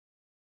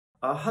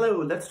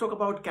Hello, let's talk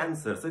about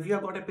cancer. So if you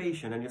have got a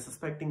patient and you're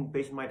suspecting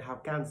patient might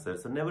have cancer,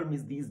 so never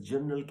miss these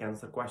general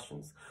cancer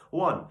questions.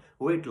 1.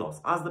 Weight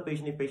loss. Ask the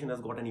patient if patient has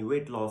got any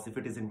weight loss, if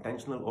it is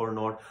intentional or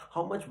not,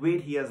 how much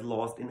weight he has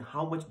lost, in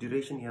how much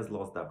duration he has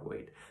lost that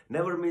weight.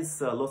 Never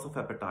miss loss of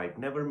appetite.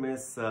 Never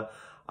miss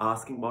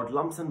asking about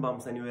lumps and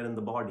bumps anywhere in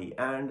the body,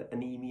 and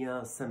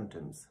anemia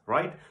symptoms,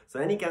 right? So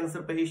any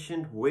cancer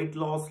patient, weight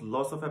loss,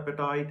 loss of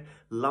appetite,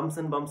 lumps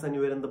and bumps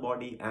anywhere in the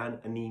body, and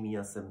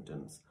anemia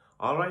symptoms.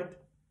 All right.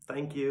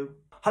 Thank you.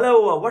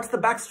 Hello, what's the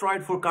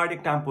backstride for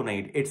cardiac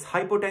tamponade? It's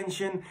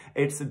hypotension,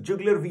 it's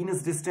jugular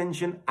venous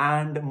distension,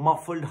 and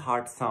muffled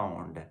heart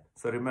sound.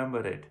 So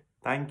remember it.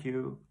 Thank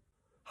you.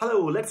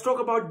 Hello, let's talk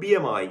about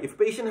BMI. If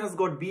patient has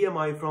got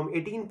BMI from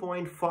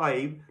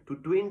 18.5 to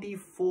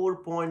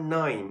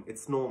 24.9,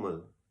 it's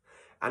normal.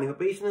 And if a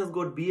patient has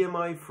got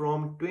BMI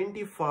from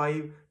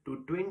 25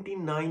 to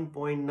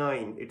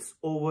 29.9, it's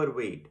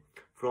overweight.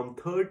 From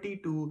 30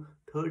 to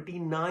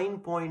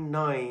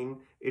 39.9,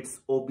 it's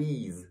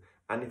obese.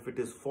 And if it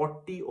is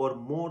 40 or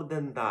more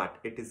than that,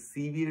 it is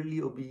severely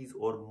obese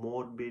or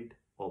morbid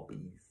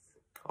obese.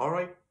 All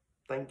right.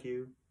 Thank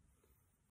you.